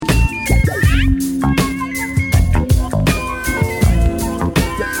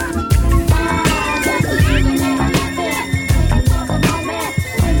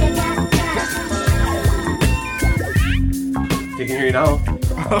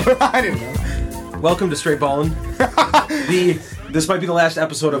I didn't know. Welcome to Straight Ballin. This might be the last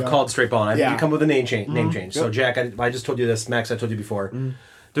episode of called Straight Ballin. I've come with a name change. So Jack, I just told you this. Max, I told you before.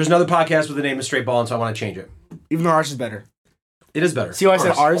 There's another podcast with the name of Straight Ballin, so I want to change it. Even though ours is better. It is better. See why I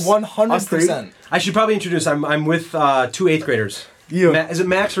said ours? 100%. I should probably introduce. I'm with 2 8th graders. You. Is it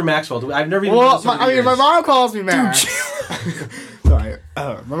Max or Maxwell? I've never even. Well, my mom calls me Max. Sorry,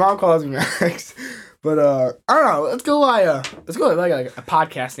 my mom calls me Max. But I don't know. Let's go like a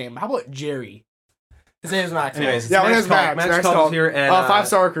podcast name. How about Jerry? His name is Max. Anyways, my name is Max. Max is here, and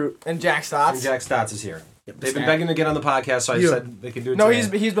 5-star recruit. And Jack Stotts. And Jack Stotts is here. They've been begging to get on the podcast, so I said they could do it. No,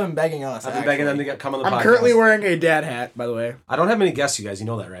 today. he's been begging us. I've been begging them to come on the podcast. I'm currently wearing a dad hat, by the way. I don't have many guests, you guys. You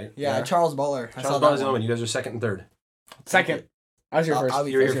know that, right? Yeah. Charles Butler. Charles Butler's the only one. You guys are second and third. Second. I was here first.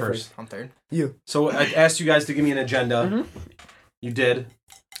 You're here first. I'm third. You. So I asked you guys to give me an agenda. You did.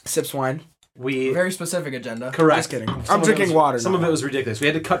 Sips wine. Very specific agenda. Correct. Just kidding. I'm drinking water. Some of it was ridiculous. We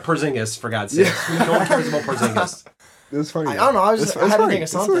had to cut Porzingis, for God's sake. No one cares about Porzingis. It was funny. I don't know. I had to think of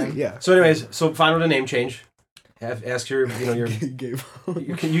something. Yeah. So anyways, fine with a name change. Ask your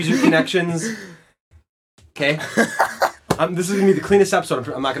you can use your connections. Okay. This is gonna be the cleanest episode.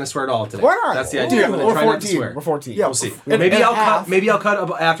 I'm not gonna swear at all today. Why not? That's the idea. I'm gonna try not to swear. We're 14. Yeah, we'll see. Maybe I'll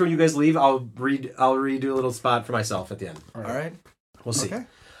cut after you guys leave. I'll redo a little spot for myself at the end. All right. We'll see. Okay.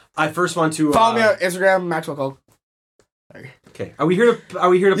 I first want to follow me on Instagram, Maxwell Cole. Okay. Are we here to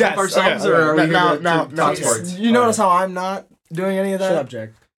pump ourselves or are we here to talk sports? You notice how I'm not doing any of that? Shut up, Jack.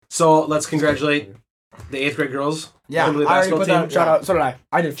 So let's congratulate the 8th grade girls. Yeah, the basketball team. Shout out. So did I.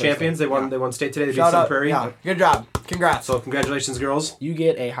 I did first. Champions. They won state today. They beat Shout Sun out. Prairie. Yeah. Good job. Congrats. So congratulations, girls. You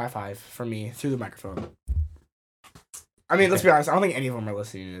get a high five from me through the microphone. I mean, let's be honest. I don't think any of them are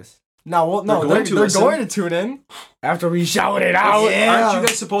listening to this. No, they're going to tune in after we shout it out. Yeah. Aren't you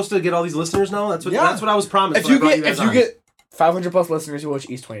guys supposed to get all these listeners now? That's what I was promised. If you get 500 plus listeners, you will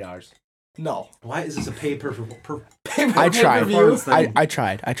each $20. No. Why is this a pay per I tried. I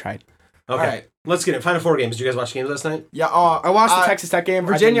tried. Okay. Right. Let's get it. Final Four games. Did you guys watch games last night? Yeah. I watched the Texas Tech game.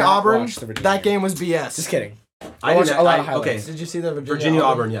 Virginia Auburn. That game was BS. Just kidding. I watched a lot of highlights. Okay. Did you see the Virginia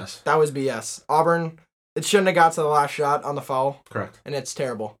Auburn? Yes. That was BS. Auburn. It shouldn't have got to the last shot on the foul. Correct. And it's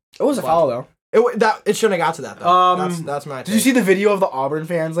terrible. It was a foul though. It shouldn't have got to that though. That's my. Did you see the video of the Auburn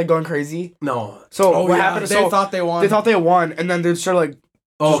fans like going crazy? No. So what happened? They thought they won. They thought they won, and then they started like.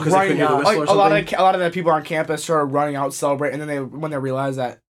 Oh, because they couldn't hear the whistle or something? A lot of the people on campus started running out, celebrate, and then when they realized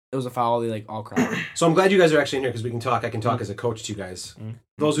that it was a foul, they like all cried. So I'm glad you guys are actually in here because we can talk. I can talk as a coach to you guys.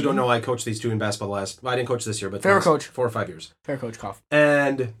 Those who don't know, I coached these two in basketball I didn't coach this year, but fair coach 4 or 5 years. Fair coach, Koff.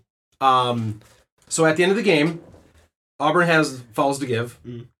 And so at the end of the game, Auburn has fouls to give.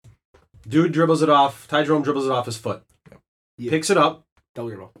 Dude dribbles it off. Ty Jerome dribbles it off his foot. Yeah. Picks it up.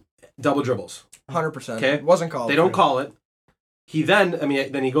 Double dribbles. 100%. Okay. It wasn't called. They don't call it. He then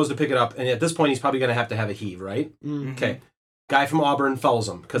he goes to pick it up, and at this point, he's probably going to have a heave, right? Mm-hmm. Okay. Guy from Auburn fouls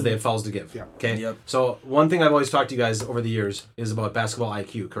him because they have fouls to give. Yeah. Okay. Yep. So one thing I've always talked to you guys over the years is about basketball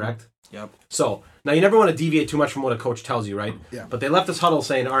IQ, correct? Yep. So now you never want to deviate too much from what a coach tells you, right? Yeah. But they left this huddle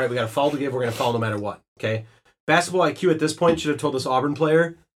saying, all right, we got a foul to give. We're going to foul no matter what. Okay. Basketball IQ at this point should have told this Auburn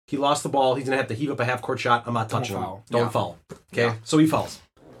player he lost the ball. He's going to have to heave up a half court shot. I'm not touching him. Don't foul. Okay. Yeah. So he fouls.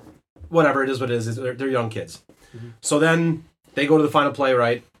 Whatever it is, what it is. They're young kids. Mm-hmm. So then they go to the final play,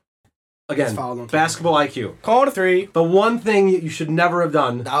 right? Again, basketball IQ. Call it a 3. The one thing you should never have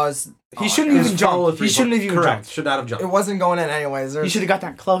done. He shouldn't even jump. He shouldn't have even Correct. jumped. Should not have jumped. It wasn't going in anyways. He should have got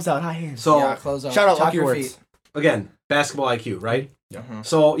that closeout high hand. So close out. Shout out Top Lucky your Words. feet. Again, basketball IQ, right? Yeah. Mm-hmm.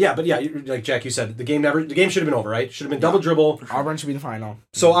 So like Jack, you said the game should have been over, right? Should have been double dribble. Auburn should be the final.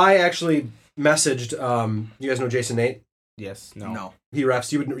 So I actually messaged. You guys know Jason Nate? Yes. No. He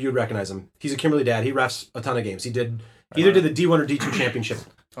refs. You would recognize him. He's a Kimberly dad. He refs a ton of games. He did either did the D1 or D2 championship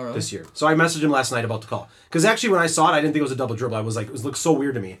this year. So I messaged him last night about the call because actually when I saw it, I didn't think it was a double dribble. I was like, it looked so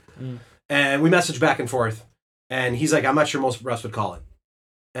weird to me. And we messaged back and forth, and he's like, I'm not sure most refs would call it,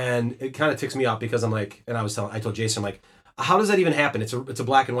 and it kind of ticks me off because I'm like, and I told Jason, I'm like, how does that even happen? It's a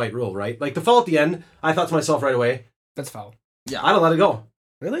black and white rule, right? Like the foul at the end, I thought to myself right away, that's foul. Yeah, I'd have let it go.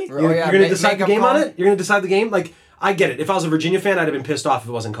 Really? You're going to decide the game on it? You're going to decide the game? Like, I get it. If I was a Virginia fan, I'd have been pissed off if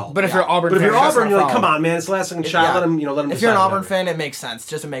it wasn't called. But if you're Auburn, you're like, come on, man, it's the last second shot. Let him decide. If you're an Auburn fan, it makes sense.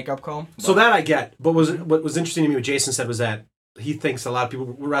 Just a makeup call. So that I get. But what was interesting to me, what Jason said was that he thinks a lot of people,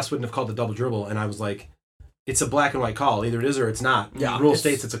 refs wouldn't have called the double dribble, and I was like, it's a black and white call. Either it is or it's not. Yeah, the rule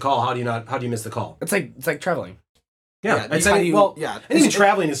states it's a call. How do you miss the call? It's like traveling. Yeah, and even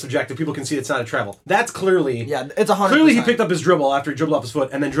traveling is subjective. People can see it's not a travel. That's clearly it's 100%. Clearly, he picked up his dribble after he dribbled off his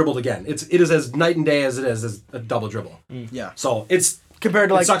foot and then dribbled again. It is as night and day as it is as a double dribble. Yeah. So it's compared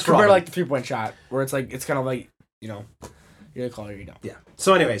to like the 3-point shot where it's kind of like You're the caller, you don't. Yeah.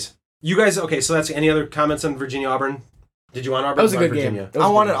 So, anyways, you guys. Okay. So that's any other comments on Virginia Auburn? Did you want Auburn? That was a good Virginia? game. I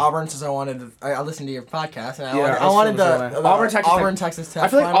wanted Auburn since I listened to your podcast and I wanted the Auburn, Texas Tech. I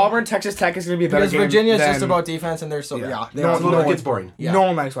feel like final. Auburn, Texas Tech is going to be a better because game. Virginia's than, just about defense and they're so It gets boring. Yeah. No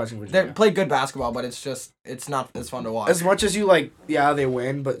one likes watching Virginia. They play good basketball, but it's not as fun to watch. As much as you like, they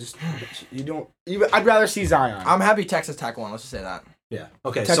win, but just you don't. I'd rather see Zion. I'm happy Texas Tech won. Let's just say that. Yeah.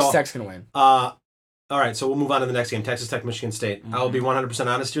 Okay. Texas so, Tech's gonna win. All right, so we'll move on to the next game, Texas Tech, Michigan State. I will be 100%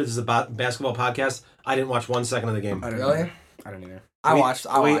 honest here. This is a basketball podcast. I didn't watch 1 second of the game. Really? I don't either. I watched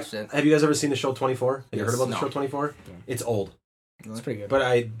it. Have you guys ever seen the show 24? Have you heard about the No. show 24? Yeah. It's old. It's pretty good. But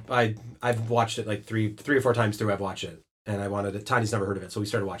I've watched it like three or four times through. I've watched it, and I wanted it. Tiny's never heard of it, so we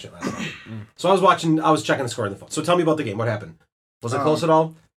started watching it last night. So I was checking the score on the phone. So tell me about the game. What happened? Was it close at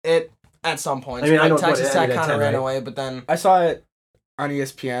all? It at some points. I mean, I know Texas Tech at kind 10, of ran right? away, but then I saw it on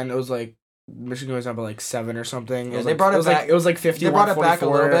ESPN. It was like Michigan was up by like 7 or something. they brought it back. It was like 50. They brought it back a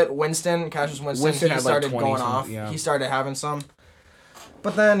little bit. Cassius Winston, Winston he had, like, started 20 going something, off. yeah. He started having some,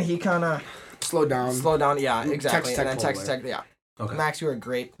 but then he kind of slowed down. Yeah, exactly. Texas and then Tech Texas Tech, yeah. Okay. Max, you were a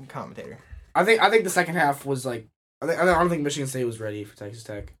great commentator. I think the second half was like. I don't think Michigan State was ready for Texas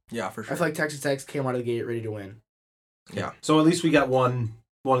Tech. Yeah, for sure. I feel like Texas Tech came out of the gate ready to win. Yeah. So at least we got one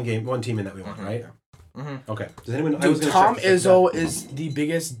team in that we won, right? Mm-hmm. Okay. Does anyone? Dude, Tom Izzo is the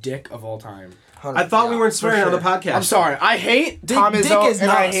biggest dick of all time. I thought we weren't swearing on the podcast. I'm sorry. I hate Tom Izzo. Dick is and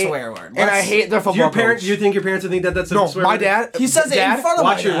not I a hate, swear word. And I hate the football your parents. coach. You think your parents would think that that's a no, swear my word? dad. He says it in front of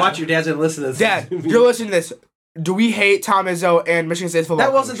my dad. Watch your dad's gonna listen to this. Dad, you're listening to this. Do we hate Tom Izzo and Michigan State's football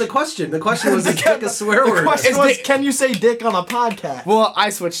That wasn't coach? the question. The question was, is dick a swear word? The question was, can you say dick on a podcast? Well, I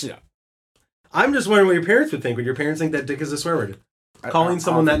switched it up. I'm just wondering what your parents would think. Would your parents think that dick is a swear word? Calling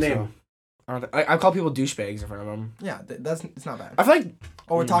someone that name. So. I call people douchebags in front of them. Yeah, it's not bad. I feel like.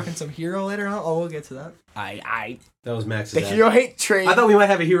 Oh, we're talking some hero later on. Oh, we'll get to that. That was Max's The dad. hero hate train. I thought we might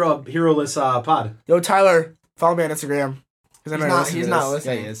have a hero-less pod. Yo, Tyler, follow me on Instagram. He's not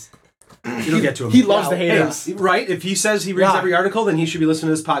listening. Yeah, he is. You'll get to him. He loves the haters. Hey, right? If he says he reads every article, then he should be listening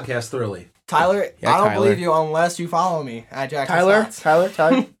to this podcast thoroughly. Tyler, Yeah, I don't Tyler. believe you unless you follow me at Jackson Tyler. All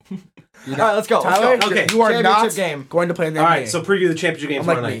right, let's go. Tyler, Let's go. Okay. you are not Championship game. going to play in the All NBA. right, so preview the championship game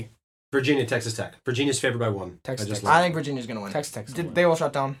tomorrow Unlike night. me. Virginia, Texas Tech. Virginia's favored by 1. I think Virginia's gonna win. Texas Tech's gonna win. They will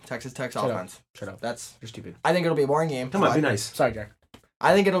shut down Texas Tech's Shut up. offense. Shut up. That's. You're stupid. I think it'll be a boring game. Come on, be nice. Sorry, Jack.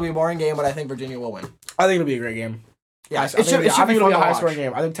 I think it'll be a boring game, but I think Virginia will win. I think it'll be a great game. Yeah, I think it'll be a fun to high watch. scoring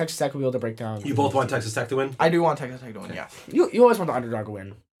game. I think Texas Tech will be able to break down. You both want Texas Tech to win? I do want Texas Tech to win. Yeah, You always want the underdog to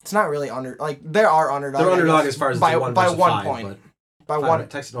win. it's not really there are underdogs. They're underdog as far as by 1 by versus 1 5, point. but By five, one.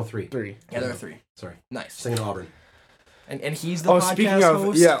 Texas, no, 3. 3. Yeah, there are 3. Sorry. Nice. Singing to Auburn. And he's the podcast speaking of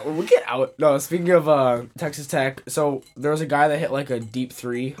host. yeah, we'll get out. No, speaking of Texas Tech, so there was a guy that hit like a deep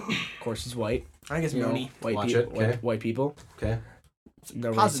 3. Of course, he's white. I think it's You know, Mooney. white Watch people. it, okay. White people. Okay.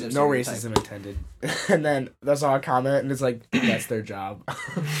 No, Positive no stereotype. racism intended. And then I saw a comment, and it's like, that's their job.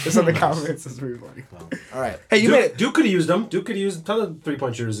 It's in the comments. It's really funny. All right. Hey, you made it. Duke could have used them. Duke could have used a ton of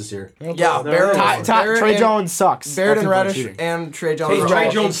 3-point shooters this year. Yeah, No, Barrett, no, Barrett Trey and- Jones sucks. Barrett and at Reddish shooting. and Trey Jones. Hey, were Trey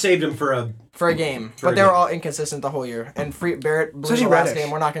all Jones saved him for a game, for a but they were game. all inconsistent the whole year. And Barrett blew Especially the last Reddish.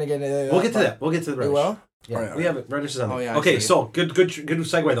 game. We're not going to get into that. We'll get to that. We'll get to the We Reddish. will? Yeah, Oh, yeah. we have it. Reddish is on there. Oh, yeah, I Okay, see. so good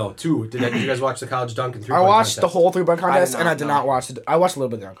segue though. Did you guys watch the college dunk and 3-point I watched contest? the whole 3-point contest, I did and I not, did no. not watch it. I watched a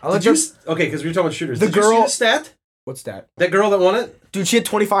little bit of the Did you? Okay, because we were talking about shooters. The Did you girl- see the stat? What's that? That girl that won it. Dude, she had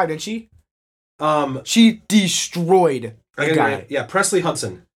 25, didn't she? Um, She destroyed I a gotta guy. get it. Yeah, Presley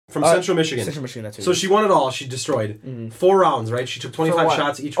Hudson from Uh, Central Michigan. Central Michigan, that's who So it is. she won it all. She destroyed Mhm. 4 rounds. Right? She took For 25 what?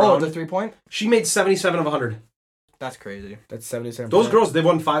 shots each Oh, round. the 3-point? She made 77 of 100. That's crazy. That's 77. Those girls, they've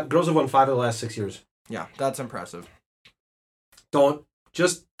won 5. Girls have won 5 of the last 6 years. Yeah, that's impressive. Don't.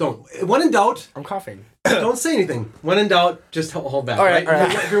 When in doubt, I'm coughing. don't say anything. When in doubt, just hold back. All right, all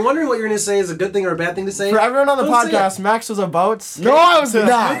right. If you're wondering what you're going to say is a good thing or a bad thing to say, For everyone on the Don't say podcast, Max was about... No, I was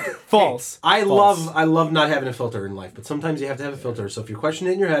not. False. I False. love not having a filter in life, but sometimes you have to have a filter. So if you're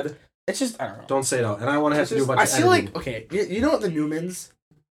questioning it in your head, It's just, I don't know. don't say it out. And I want to have to do a bunch I of feel editing. like, okay, you know what the Newmans?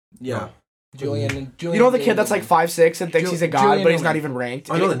 Yeah. Julian. You know the kid that's like 5'6" and thinks he's a god, Julian but he's Newman. not even ranked?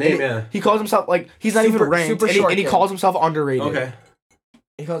 I know the name, And yeah. He calls himself, like, he's not even Super- ranked, super and he short kid. calls himself underrated. Okay.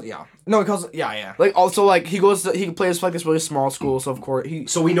 He calls... Yeah. No, he calls... Yeah. Like, also, like, he plays for, like, this really small school, so of course,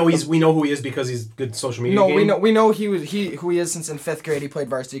 So we know who he is because he's good social media. No, game? we know who he is since in 5th grade he played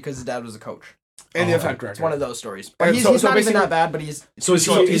varsity because his dad was a coach. and the Oh, effect It's director. one of those stories. But And he's so not even basically- that bad, but he's... So is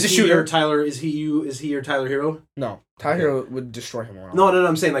He's a he shooter. your Tyler? Is he your Tyler Hero? No, Tyler Hero would destroy him around. No,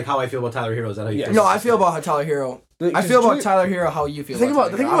 I'm saying like how I feel about Tyler Hero. Is that how you Yeah. feel? No, I feel about how Tyler Hero... I feel about Tyler Hero how you feel The thing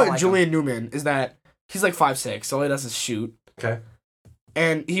about Tyler Hero. I don't like him. Julian Newman is that he's like 5'6", so all he does is shoot. Okay.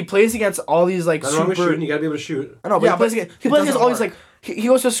 and he plays against all these like Nothing wrong with shooting. You gotta be able to shoot. I know, but Yeah, he plays against all these like he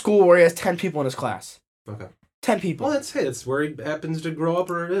goes to a school where he has 10 people in his class. Okay. 10 people. Well, that's where he happens to grow up,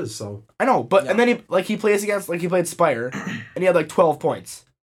 or it is. So I know, but and then he plays against he played Spire, and he had like 12 points.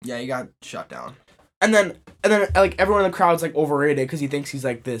 Yeah, he got shut down. And then like everyone in the crowd's like overrated because he thinks he's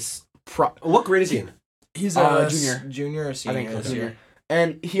like this what grade is he in? He's a junior or senior. I think this year.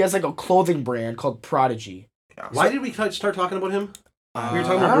 And he has like a clothing brand called Prodigy. Yeah. Why did we start talking about him? We were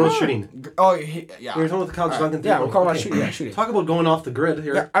talking about girls shooting. Oh, yeah. We were talking about the college dunking thing. Yeah, we're talking about shooting. Yeah, shooting. Talk about going off the grid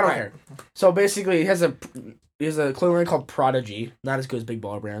here. Yeah, I don't care. So basically, he has a clothing brand called Prodigy. Not as good as Big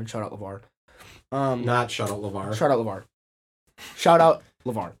Baller Brand. Shout out LeVar. Not shout out LeVar. Shout out LeVar. Shout out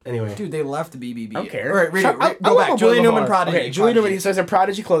LeVar. Anyway. Dude, they left the BBB. I don't care. All right, go back. Julian Newman Prodigy. Okay, Julian Newman, he says a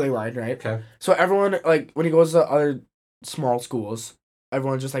Prodigy clothing line, right? Okay. So everyone, like, when he goes to other small schools,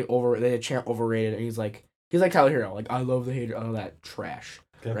 everyone's just like they chant overrated, and he's like Tyler Hero, like, I love the hater, all that trash,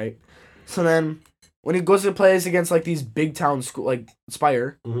 right? So then when he goes to plays against like these big town school like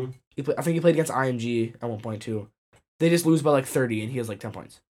Spire, I think he played against IMG at one point too. They just lose by like 30, and he has like 10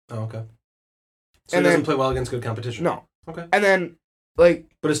 points. Oh, okay. So he doesn't play well against good competition. No. Okay. And then like,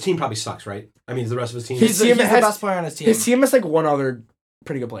 but his team probably sucks, right? I mean, the rest of his team. He's the best player on his team. His team has like one other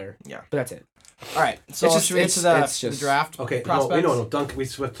pretty good player. Yeah, but that's it. All right, so it's should we get to the draft? Okay, prospects? no, dunk. We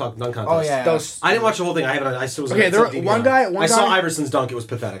swift talk dunk contest. Oh yeah. I didn't watch the whole thing. I haven't. I still was. Okay, there one guy. I saw Iverson's dunk. It was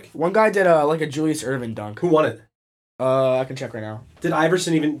pathetic. One guy did like a Julius Erving dunk. Who won it? I can check right now. Did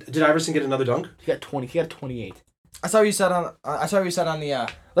Iverson get another dunk? He got 20. He got 28. I saw you said on. the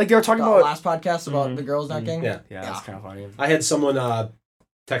like they were talking about last podcast about the girls dunking. Yeah, that's kind of funny. I had someone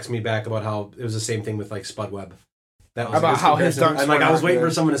text me back about how it was the same thing with like Spud Webb. That was about how his dunks. I'm like, I was waiting for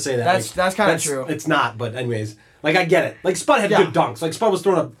someone to say that. That's kind of true. It's not, but anyways, like I get it. Like Spud had good dunks. Like Spud was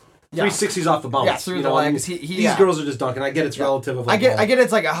throwing up 360s off the bounce. Yeah, through the legs. These girls are just dunking. I get it's relative. Of like, I get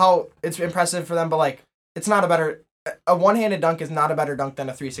it's like how it's impressive for them, but like it's not a one-handed dunk is not a better dunk than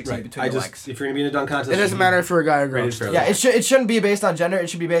a 360 between the legs. If you're gonna be in a dunk contest, it doesn't matter if you're a guy or girl. Yeah, it shouldn't be based on gender. It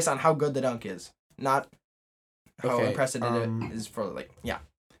should be based on how good the dunk is, not how impressive it is for like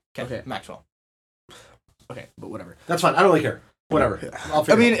Okay, Maxwell. Okay, but whatever. That's fine. I don't really care. Whatever.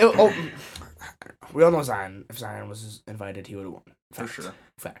 I mean, we all know Zion. If Zion was invited, he would have won. For sure.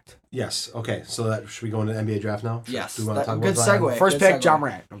 Fact. Yes. Okay. So should we go into NBA draft now? Yes. Do we want to talk good about Zion? segue. First pick, John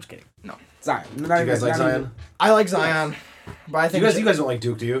Morant. I'm just kidding. No. Zion. Do you guys like Zion? I like Zion, but I think you guys don't like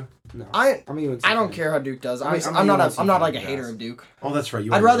Duke, do you? No. I don't care how Duke does. I'm not like a hater of Duke. Oh, that's right.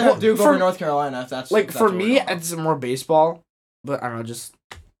 I'd rather have Duke over North Carolina if that's like if for that's me. It's more baseball, but I don't know. Just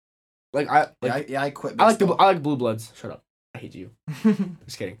like I quit. Baseball. I like Blue Bloods. Shut up. I hate you.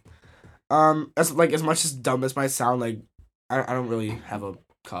 Just kidding. As much as dumb as might sound, like I don't really have a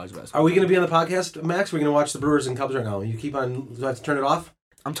college basketball. Are we going to be on the podcast, Max? We're going to watch the Brewers and Cubs right now. You keep on. Do I have to turn it off?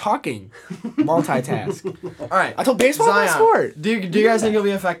 I'm talking. Multitask. All right. I told baseball Zion. my sport. Do you guys think he'll be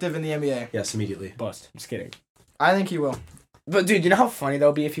effective in the NBA? Yes, immediately. Bust. I'm just kidding. I think he will. But dude, you know how funny that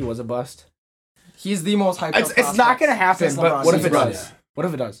would be if he was a bust? He's the most hyped. It's not gonna happen. But what if it does? What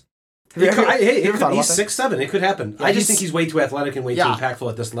if it does? He's 6'7". It could happen. Yeah, I just think he's way too athletic and way too impactful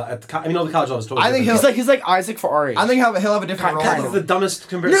at this. The college level is totally. I think he's like Isaac for our age. I think he'll have a different role. That's the dumbest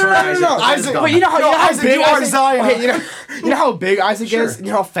comparison. No. Isaac. But you know how big Isaac. Okay, you know how big Isaac is. You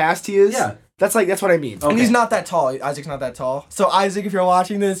know how fast he is. Yeah. That's what I mean. Okay. And he's not that tall. Isaac's not that tall. So Isaac, if you're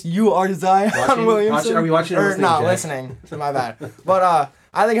watching this, you are Zion Williamson. Are we watching or listening? No, listening. My bad. But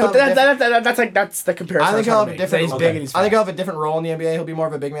I think he'll that's the comparison. I think he'll have a different. He's big and he's fast. I think he'll have a different role in the NBA. He'll be more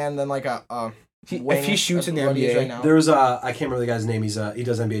of a big man than like a. If he shoots in the NBA right now. There was I can't remember the guy's name. He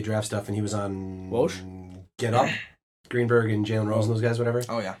does NBA draft stuff, and he was on Woj? Get Up, Greenberg and Jalen Rose and those guys, whatever.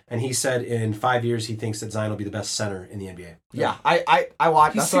 Oh yeah. And he said in 5 years he thinks that Zion will be the best center in the NBA. Yeah, I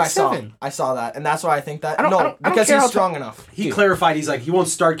watched. He's That's what I saw. 6'7". I saw that, and that's why I think that. I don't because care he's how strong enough. He clarified he's like he won't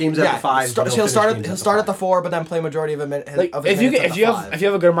start games at the 5. He'll start at the 4, but then play majority of a minute. If you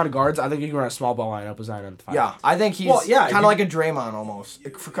have a good amount of guards, I think you can run a small ball lineup with Zion on the 5. Yeah, I think he's kind of like a Draymond almost,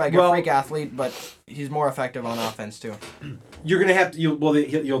 like a freak athlete, but he's more effective on offense too. You're gonna have to.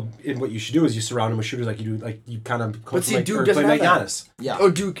 What you should do is you surround him with shooters like you do, like you kind of. But see, Duke play doesn't like have Giannis. Yeah. Oh,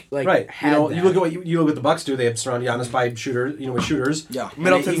 Duke right. You look at what you look at the Bucks do. They have surround Giannis by shooters. With shooters. Yeah.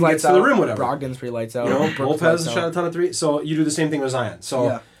 Middleton's lights to the rim, whatever. Brogdon's pretty lights out. Lopez shot a ton of 3. So you do the same thing with Zion. So.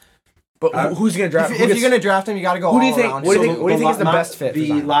 Yeah. But who's gonna draft? If you're gonna draft him, you got to go. Who do you think? Around. What do you think is the best fit?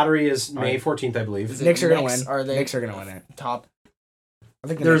 The lottery is May 14th, I believe. Knicks are gonna win. Knicks are gonna win it. Top. I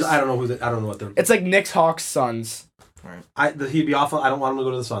think I don't know what the. It's like Knicks, Hawks, Suns. Right. He'd be awful. I don't want him to go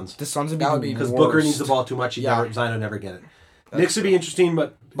to the Suns. The Suns would be because Booker needs the ball too much. Zion would never get it. Knicks would be interesting,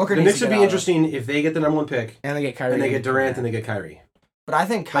 but the Knicks would be interesting if they get the number 1 pick and they get Kyrie and they get Durant and they get Kyrie. But I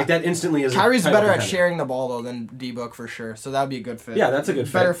think like that instantly is. Kyrie's better at sharing the ball though than D-Book for sure. So that would be a good fit. Yeah, that's a good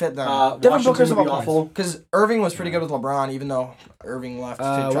fit. Better fit than Devin Booker's would be awful. because Irving was pretty good with LeBron, even though Irving left.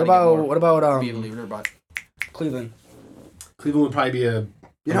 What about be a leader, but Cleveland? Cleveland would probably be a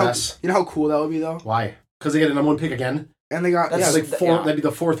mess. You know how cool that would be though. Why? Because they get a number 1 pick again. And they got like four. That'd be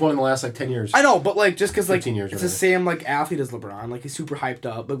the 4th one in the last 10 years. I know, but just because 15 years it's the same athlete as LeBron. He's super hyped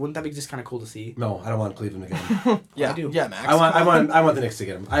up. Wouldn't that be just kind of cool to see? No, I don't want Cleveland to get him. Yeah, I do. Yeah, Max. I want the Knicks to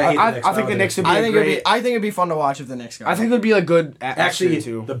get him. I think the Knicks would be. I think it'd be fun to watch if the Knicks got him. I think it would be a good. Actually,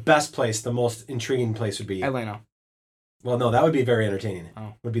 too. The best place, the most intriguing place would be Atlanta. Well, no, that would be very entertaining.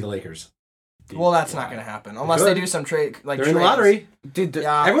 Oh. Would be the Lakers. Well, that's not going to happen unless they do some trade. They're in the lottery.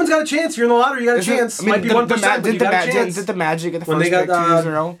 Everyone's got a chance. You're in the lottery. You got a chance. Might be 1%, but you got a chance. Did the Magic get the when first they got, pick 2 years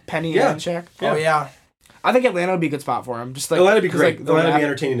in a row? Penny and Shaq. Yeah. Oh yeah. I think Atlanta would be a good spot for him. Atlanta would be great. Atlanta would be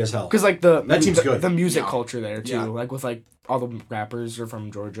entertaining as hell. Because that team's good. The music culture there too. With all the rappers are from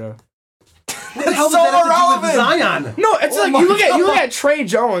Georgia. What the hell does that have to do with Zion? No, it's you look at Trey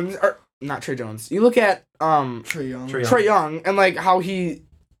Jones or not Trey Jones. You look at Trey Young and how he.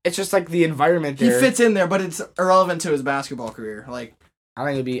 It's just the environment there. He fits in there, but it's irrelevant to his basketball career. I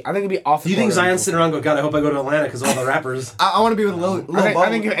think it'd be awful. Do you think Zion's sitting around going, God, I hope I go to Atlanta because of all the rappers? I want to be with Lil I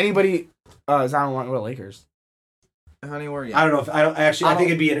think if anybody, Zion want to go to Lakers. Anywhere, yeah. I don't know. I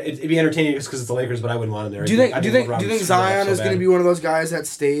think it'd be entertaining just because it's the Lakers, but I wouldn't want him there. Do you think Zion is going to be one of those guys that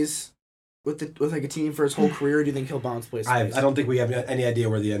stays with a team for his whole career? Or do you think he'll bounce places? I don't think we have any idea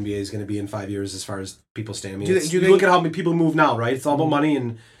where the NBA is going to be in 5 years as far as people stay. I mean, you look at how many people move now, right? It's all about money,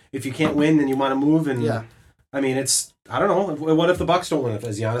 and if you can't win, then you want to move. And I mean, I don't know. What if the Bucks don't win?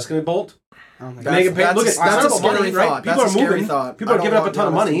 Is Giannis going to bolt? I don't think Look, that's not about money, right? People are moving. People are giving up a ton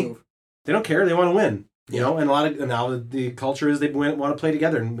of money. They don't care. They want to win. You know, and now the culture is they want to play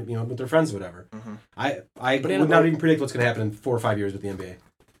together and with their friends or whatever. Mm-hmm. I would not even predict what's going to happen in 4 or 5 years with the NBA.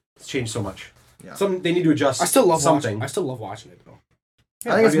 It's changed so much. Yeah. They need to adjust. I still love something. I still love watching it though.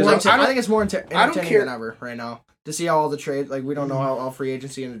 Yeah, I think it's more entertaining than ever right now to see how all the trades. We don't know how all free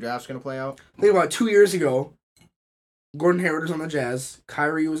agency and the draft's going to play out. Think about 2 years ago. Gordon Hayward was on the Jazz.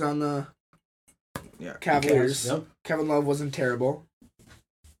 Kyrie was on the Cavaliers. Yep. Kevin Love wasn't terrible.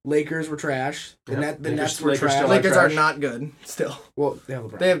 Lakers were trash. The Nets were Lakers trash. Lakers are not good still. Well, they have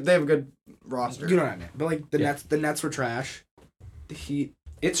LeBron. They have a good roster. You know what I mean? But the Nets were trash. The Heat.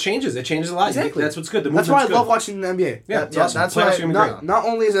 It changes. It changes a lot. Exactly. That's what's good. That's why I love watching the NBA. Yeah, it's awesome. That's why. Not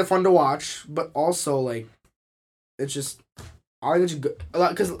only is it fun to watch, but also it's just I think it's good a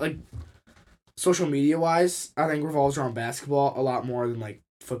lot because social media wise, I think revolves around basketball a lot more than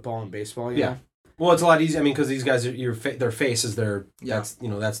football and baseball. You know? Well, it's a lot easier. I mean, because these guys, their face is their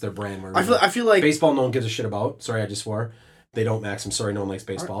that's their brand. Where I feel like baseball, no one gives a shit about. Sorry, I just swore. They don't, Max. I'm sorry, no one likes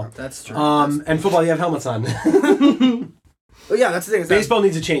baseball. That's true. And football, you have helmets on. Well, yeah, that's the thing. Baseball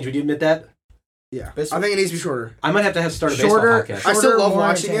needs a change. Would you admit that? Yeah, I think it needs to be shorter. I might have to start a baseball podcast. I still love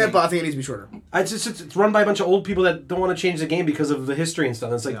watching it, but I think it needs to be shorter. It's run by a bunch of old people that don't want to change the game because of the history and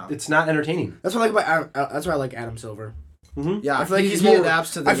stuff. It's it's not entertaining. That's what I like about that's why I like Adam Silver. Mm-hmm. Yeah, I feel like he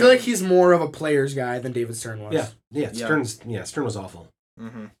adapts to. I feel like he's more of a player's guy than David Stern was. Stern was awful.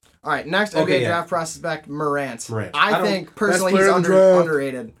 Mm-hmm. All right, next NBA draft process back. Morant. I think personally he's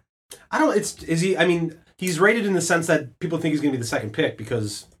underrated. I don't. Is he? I mean, he's rated in the sense that people think he's going to be the second pick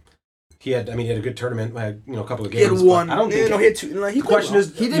because he had a good tournament. Had a couple of games. He had one. I don't think he had two. The question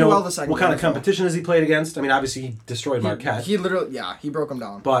is, he did well the second. What kind of competition has he played against? I mean, obviously he destroyed Marquette. He literally, he broke him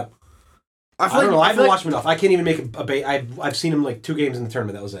down. But I don't know. I haven't watched him enough. I can't even make a bait. I've seen him 2 games in the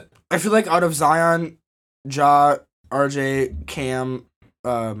tournament. That was it. I feel like out of Zion, Ja, RJ, Cam,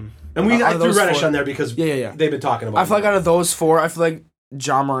 and I threw Reddish on there because they've been talking about. I feel like out of those 4, I feel like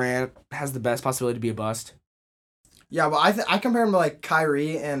Ja Morant has the best possibility to be a bust. Yeah, but I compare him to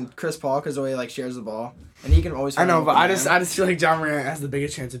Kyrie and Chris Paul because the way he shares the ball and he can always. I know, but I just feel like Ja Morant has the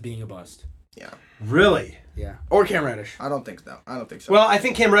biggest chance of being a bust. Yeah. Really? Yeah. Or Cam Reddish. I don't think so. Well, I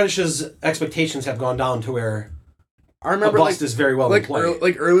think Cam Reddish's expectations have gone down to where I remember a bust is very well in play.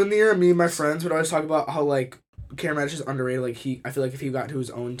 Early in the year, me and my friends would always talk about how Cam Reddish is underrated. I feel like if he got to his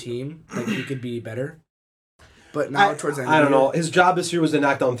own team, he could be better. But now towards the end, I don't know. His job this year was to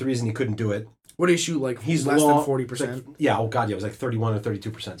knock down threes, and he couldn't do it. What do you shoot? He's less than 40%. Yeah. Oh God, yeah. It was 31 or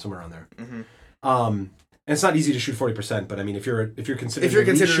 32%, somewhere around there. Mm-hmm. And it's not easy to shoot 40%, but I mean, if you're considered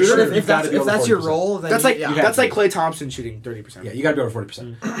a shooter, if that's your role, then that's like Klay Thompson shooting 30%. Yeah, you got to be over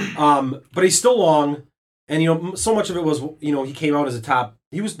 40%. But he's still long, and so much of it was he came out as a top.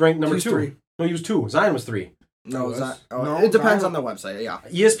 He was ranked number 2. 3. No, he was 2. Zion was 3. No, it depends on the website. Yeah,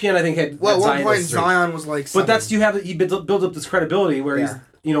 ESPN I think had. Well, at one point Zion was 7. But that's he built up this credibility where he's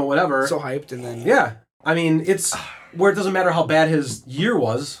whatever. So hyped, and then yeah. I mean, it's where it doesn't matter how bad his year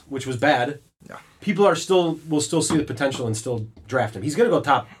was, which was bad. Yeah. People will still see the potential and still draft him. He's gonna go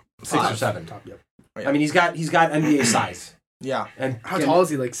top 6 or 7. Top, yep. Oh, yeah. I mean, he's got NBA size. Yeah. And how tall is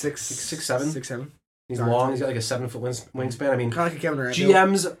he? Like 6'7"? 6'7". He's long. He's got like a 7-foot wingspan. I mean, kind of like a Kevin Durant.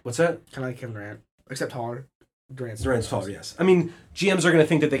 GMs. What's that? Kind of like Kevin Durant, except taller. Durant's taller. Yes. I mean, GMs are going to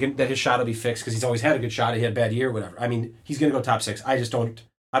think that his shot will be fixed because he's always had a good shot. He had a bad year, whatever. I mean, he's going to go top 6. I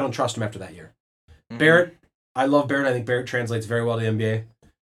don't trust him after that year. Mm-hmm. Barrett. I love Barrett. I think Barrett translates very well to the NBA.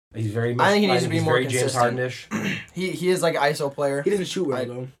 He's very. I think he needs to be more very consistent. James Harden-ish. He is like an ISO player. He doesn't shoot well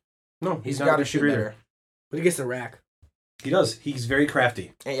though. No, he's not got a to shoot shooter better. But he gets the rack. He does. He's very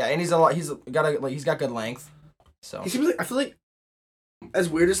crafty. Yeah, and he's got good length. So he seems like, I feel like, as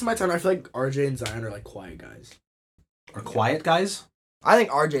weird as my time, I feel like RJ and Zion are like quiet guys. Are quiet guys? I think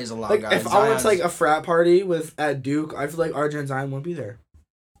RJ's a loud like guy. if I went to like a frat party at Duke, I feel like RJ and Zion wouldn't be there.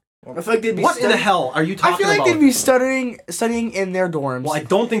 I feel like they'd be. What in the hell are you talking about? I feel like about? they'd be studying in their dorms. Well, I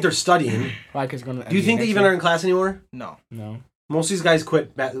don't think they're studying. Why? Because going to. Do you think they even are in class anymore? No. Most of these guys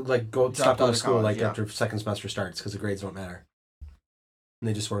quit, stop going to school college, after second semester starts because the grades don't matter, and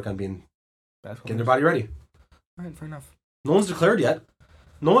they just work on getting Basketball their body ready. Alright, fair enough. No one's declared yet.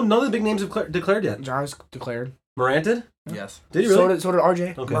 None of the big names have declared yet. John's declared. Morant did? Yes. Did he really? So did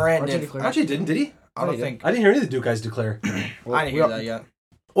RJ. Okay. Morant RJ did. declared. Actually, didn't, did he? I don't think. I didn't hear any of the Duke guys declare. Well, I didn't hear that yet.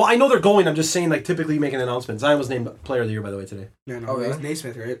 Well, I know they're going. I'm just saying, like, typically you make an announcement. Zion was named Player of the Year, by the way, today. Yeah, no, Oh, it was really?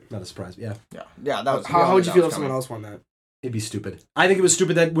 Naismith, right? Not a surprise, yeah. Yeah, that was. How would you feel if coming. someone else won that? It'd be stupid. I think it was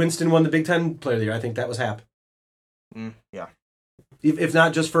stupid that Winston won the Big Ten Player of the Year. I think that was Hap. Yeah. If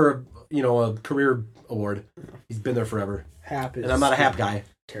not just for, a career award. He's been there forever. Hap is. And I'm not a Hap guy.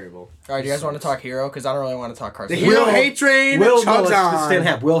 Terrible. All right, do you guys want to talk hero? Because I don't really want to talk Carson. The hero hate train. Let's stand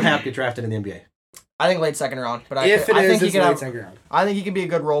Hap. Will Hap get drafted in the NBA? I think late second round, but I think he could second round. I think he could be a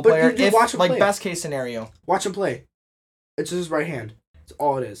good role player. If watch him play. best case scenario. Watch him play. It's just his right hand. That's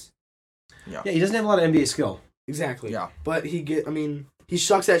all it is. Yeah. Yeah, he doesn't have a lot of NBA skill. Exactly. Yeah. But he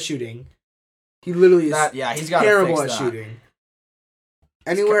sucks at shooting. He literally is he's got terrible to at fix that. shooting.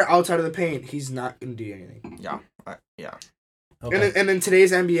 Anywhere outside of the paint, he's not going to do anything. Yeah. Yeah. Okay. And in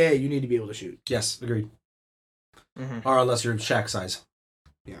today's NBA, you need to be able to shoot. Yes, agreed. Mm-hmm. Or unless you're Shaq size.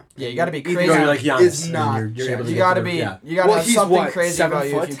 Yeah. Yeah, you got to be Either crazy. You're like Giannis. Is not. You're able to You get got to to the- be. Yeah, You got to have he's something what, crazy 7 about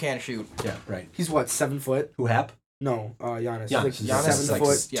you if foot? you can't shoot. yeah, right. He's what, 7 foot? Who, Hap? No, Giannis. Giannis. Like Giannis Giannis is 7 like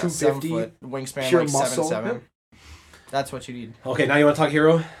foot, 7 250. foot wingspan, pure like muscle. 7'7". That's what you need. Okay, now you want to talk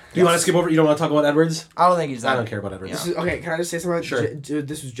hero? Do you want to skip over? You don't want to talk about Edwards? I don't think he's that. I don't care about Edwards. Okay, can I just say something? Sure. Dude,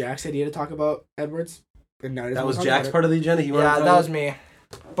 this was Jack's idea to talk about Edwards. And now he doesn't That was wanna talk Jack's about part of the agenda. Yeah, that was me.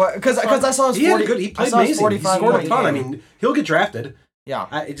 But because I saw his 40, He played I saw his amazing. 45 He scored a point ton. I game. mean, he'll get drafted.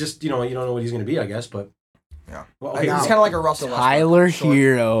 Yeah. It just, you don't know what he's going to be, I guess, but... Yeah. Well, He's okay, kind of like a Russell Westbrook. Tyler Short.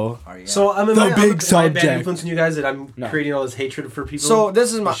 Hero. So I'm The am big I bad subject. influencing you guys that I'm No. creating all this hatred for people? So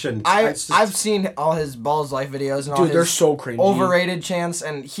this is my. I shouldn't. I've seen all his Balls Life videos and all Dude, they're his so cringy. overrated chants,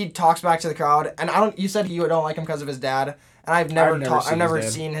 and he talks back to the crowd. And I don't. You said you don't like him because of his dad, and I've never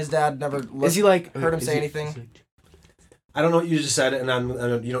seen his dad. Never. Is he like... heard him is say he- anything? I don't know what you just said,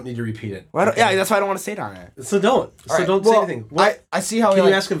 and you don't need to repeat it. Well, yeah, that's why I don't want to say it on it. So don't. All right, Don't say anything. What? I see how Can he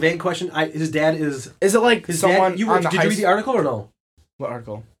you ask a vague question? His dad is... Is it like His someone dad... Did on the you read the article or no? What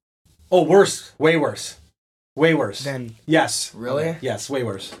article? Oh, worse. Way worse. Way worse. Then... Yes. Really? Yes, way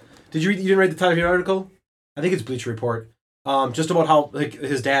worse. Did you read? You didn't read the Tyler Hero article? I think it's Bleacher Report. Just about how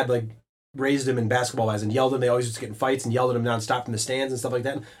his dad raised him in basketball wise and yelled at him. They always used to get in fights and yelled at him nonstop from the stands and stuff like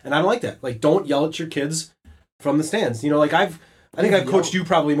that. And I don't like that. Don't yell at your kids from the stands. I think I've coached you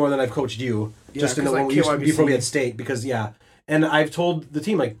probably more than I've coached you. Yeah, just in the like when we used to, KYBC. before we had state because And I've told the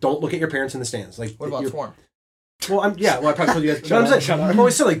team don't look at your parents in the stands. What about Swarm? Well, I probably told you guys. But I'm saying, Shut up. I've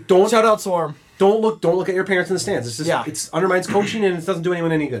always said don't Shout out Swarm. don't look at your parents in the stands. It's just Yeah. it undermines coaching and it doesn't do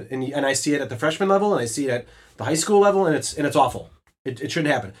anyone any good. And I see it at the freshman level and I see it at the high school level and it's awful. It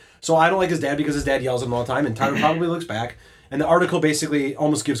shouldn't happen. So I don't like his dad because his dad yells at him all the time and Tyler probably looks back. And the article basically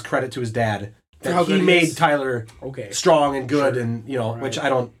almost gives credit to his dad that how he good he made is? Which strong and good and which I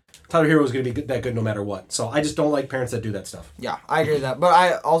don't. Tyler Hero is going to be that good no matter what. So I just don't like parents that do that stuff. Yeah, I agree with that. But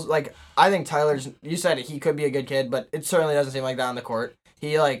I also I think Tyler's. You said he could be a good kid, but it certainly doesn't seem like that on the court.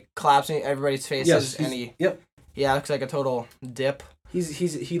 He claps in everybody's faces and he acts like a total dip. He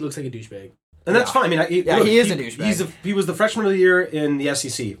looks like a douchebag. And that's fine. I mean, he is a douchebag. He was the freshman of the year in the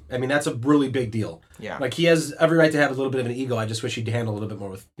SEC. I mean, that's a really big deal. Yeah. He has every right to have a little bit of an ego. I just wish he'd handle a little bit more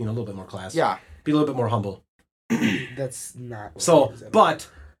with, a little bit more class. Yeah. Be a little bit more humble. That's not. What So, it is, but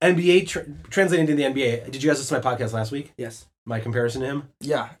NBA translating to the NBA. Did you guys listen to my podcast last week? yes. My comparison to him.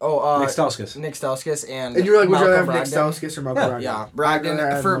 Yeah. Oh. Nick Stauskas. Nick Stauskas and. And you're like, would you rather have Malcolm Nick Brogdon? Stauskas or Malcolm Brogdon? Yeah, Brogdon I'd rather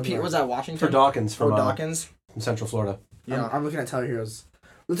have for Malcolm Brogdon. was that Washington? For Dawkins. For Dawkins. from Central Florida. Yeah, I'm looking at Tyler Heroes.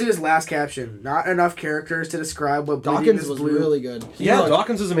 Look at his last caption. Not enough characters to describe what Dawkins was really good.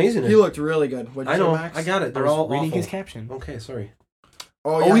 Dawkins was amazing. He looked really good. I know. I got it. They're all reading awful. his caption. Okay, sorry.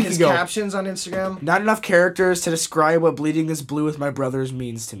 Oh, yeah, his captions on Instagram. Not enough characters to describe what bleeding this blue with my brothers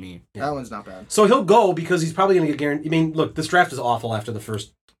means to me. Yeah. That one's not bad. So he'll go because he's probably going to get guaranteed. I mean, look, this draft is awful after the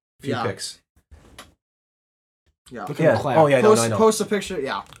first few picks. Yeah. Oh, yeah, I know. Post a picture,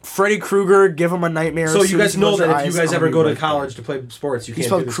 yeah. Freddy Krueger, give him a nightmare. So you guys know that if you guys ever go to college to play sports, you can't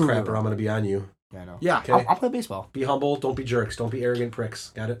do this Kruger. crap or I'm going to be on you. Yeah, I know. Yeah. Okay. I'll play baseball. Be humble. Don't be jerks. Don't be arrogant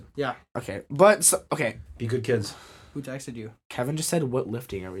pricks. Got it? Yeah. Okay. But, okay. Be good kids. Who texted you? Kevin just said, what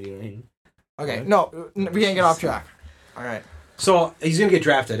lifting are we doing? Okay. What? No, we can't get off track. All right. So he's going to get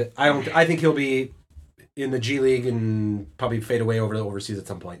drafted. I think he'll be in the G League and probably fade away over the overseas at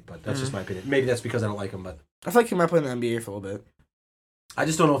some point, but that's just my opinion. Maybe that's because I don't like him, but I feel like he might play in the NBA for a little bit. I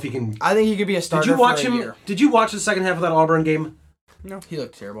just don't know if he can. I think he could be a starter. Did you watch for a him? year. Did you watch the second half of that Auburn game? No, he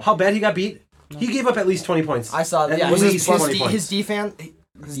looked terrible. How bad he got beat? No. He gave up at least 20 points. I saw that. Yeah, his defense.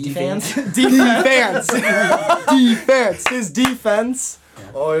 His defense. His defense.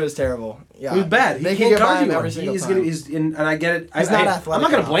 Yeah. Oh, it was terrible. Yeah, it was bad. They can't guard you every single time. And I get it. He's not athletic. I'm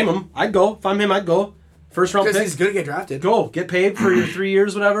not going to blame him. I'd go. If I'm him, I'd go. First round pick. Because he's going to get drafted. Go. Get paid for your 3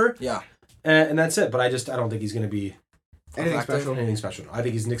 years, whatever. Yeah. And that's it. But I don't think he's going to be anything special. I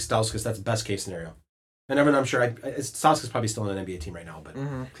think he's Nick Stauskas. That's the best case scenario. And I'm sure Stauskas probably still in an NBA team right now, but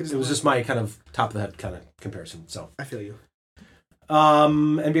it was just my kind of top of the head kind of comparison. So I feel you.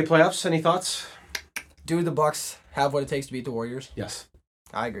 NBA playoffs. Any thoughts? Do the Bucks have what it takes to beat the Warriors? Yes,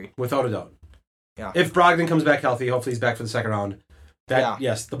 I agree. Without a doubt. Yeah. If Brogdon comes back healthy, hopefully he's back for the second round.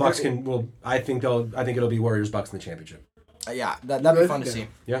 Yes, the Bucks can. Well, I think it'll be Warriors Bucks in the championship. Yeah, that'd be fun to see.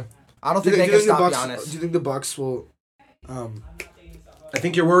 Yeah. I don't think they can stop Giannis. Do you think the Bucks will? I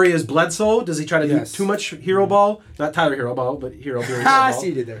think your worry is Bledsoe. Does he try to do too much hero ball? Not Tyler hero ball, but hero ball. See,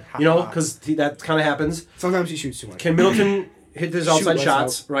 you did there. You know, because that kind of happens. Sometimes he shoots too much. Can Middleton hit his outside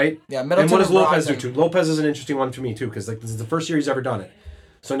shots, right? Yeah, Middleton. And what does Lopez do too? Lopez is an interesting one for me too, because this is the first year he's ever done it.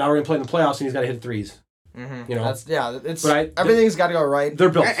 So now we're gonna play in the playoffs, and he's got to hit threes. Mm-hmm. You know, everything's got to go right. They're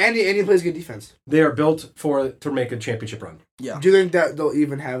built, and he plays good defense. They are built to make a championship run. Yeah. Do you think that they'll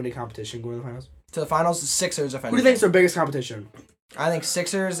even have any competition going to the finals? To the finals, the Sixers. If anything. Who do you think is their biggest competition? I think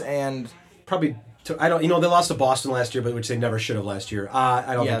Sixers and probably. I don't. You know, they lost to Boston last year, but which they never should have last year.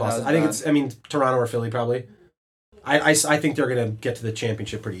 I don't think Boston. I think it's. I mean, Toronto or Philly probably. I think they're gonna get to the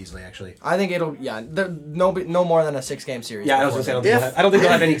championship pretty easily. Actually, I think it'll. Yeah, no more than a 6-game series. Yeah, I was gonna say I don't think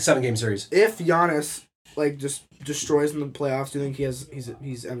they'll have any 7-game series. If Giannis just destroys in the playoffs, do you think he's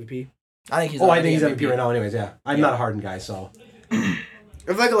MVP? I think he's. I think he's MVP right now. Anyways, yeah, I'm not a Harden guy, so.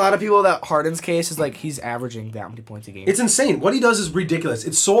 I feel like a lot of people that Harden's case is like he's averaging that many points a game. It's insane. What he does is ridiculous.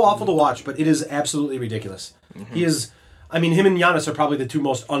 It's so awful to watch, but it is absolutely ridiculous. Mm-hmm. He is. I mean, him and Giannis are probably the two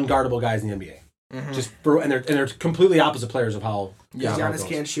most unguardable guys in the NBA. Mm-hmm. And they're completely opposite players of how. Yeah, Giannis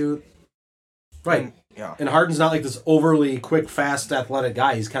can't shoot. Right. Yeah. And Harden's not like this overly quick, fast, athletic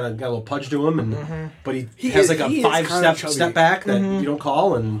guy. He's kind of got a little pudge to him, but he has like a 5-step back that you don't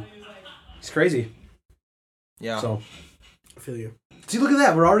call, and he's crazy. Yeah. So. I feel you. See, look at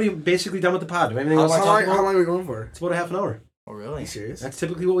that. We're already basically done with the pod. How long are we going for? It's about a half an hour. Oh, really? Are you serious? That's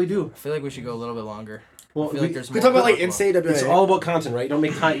typically what we do. I feel like we should go a little bit longer. Well, I feel like there's we talk about like NCAA. It's all about content, right? You don't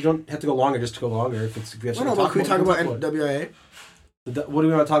make time. You don't have to go longer just to go longer. If we have something to talk about, we talk about NWA. What do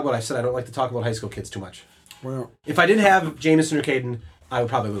we want to talk about? I said I don't like to talk about high school kids too much. Well, if I didn't have Jamison or Caden, I would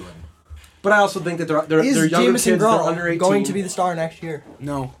probably win. But I also think that they're younger Jamison kids. They're under 18. Going to be the star next year?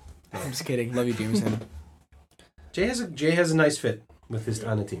 No, I'm just kidding. Love you, Jameson. Jay has a nice fit with his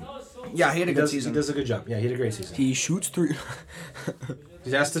on the team. Yeah, he had a good season. He does a good job. Yeah, he had a great season. He shoots 3.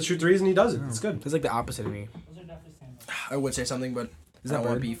 He's asked to shoot 3s and he does it. It's good. It's like the opposite of me. I would say something, but is that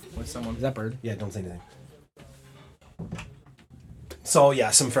Bird? Beef with someone. Is that Bird? Yeah, don't say anything. So yeah,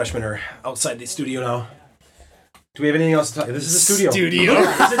 some freshmen are outside the studio now. Do we have anything else to talk? This is a studio. Studio?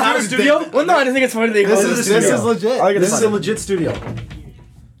 Is it not a studio? Well, no, I didn't think it's funny. This is legit. This is a legit studio.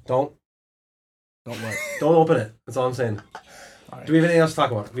 Don't what? Don't open it. That's all I'm saying. Right. Do we have anything else to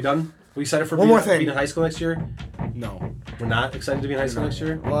talk about? Are we done? Are we excited for one more thing? Being in high school next year? No. We're not excited to be in high school next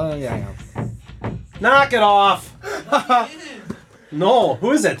year? Well, yeah, I am. Knock it off! No,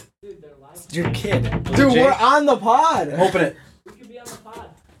 who is it? It's your kid. Dude, we're on the pod. Open it. We could be on the pod.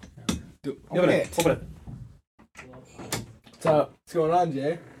 Dude, open it. Open it. What's up? What's going on,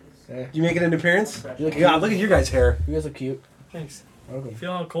 Jay? Hey. You making an appearance? Yeah, look at your guys' hair. You guys look cute. Thanks. Welcome.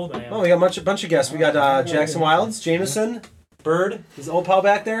 Feel how cold I am. Oh, we got a bunch of guests. We got Jackson Wilds, Jameson, Bird, his old pal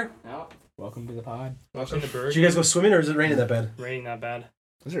back there. Welcome to the pod. Welcome to Bird. Did you guys go swimming or is it raining that bad? Raining that bad.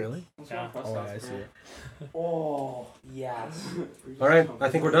 Is it really? Yeah. Oh, I see it. Oh, yes. All right, I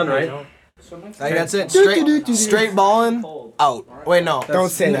think we're done, right? I think that's it. Straight Ballin out. Wait, no. Don't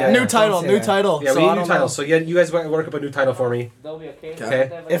say that. New title. Don't say that. Yeah, So we I need a new don't title. know. So you guys work up a new title for me.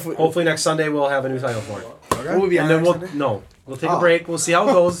 Okay. If we, Hopefully next Sunday we'll have a new title for it. what would be And on then next we'll take a break. We'll see how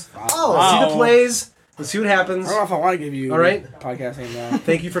it goes. Oh, We'll see the plays. We'll see what happens. I don't know if I want to give you All right. podcast name now.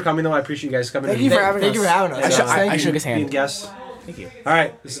 Thank you for coming though. I appreciate you guys coming. Thank you for having us. Thank you for having us. I shook his being hand. guests. Thank you. All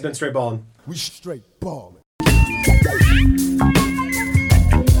right, this has been Straight Ballin'. We straight ballin'.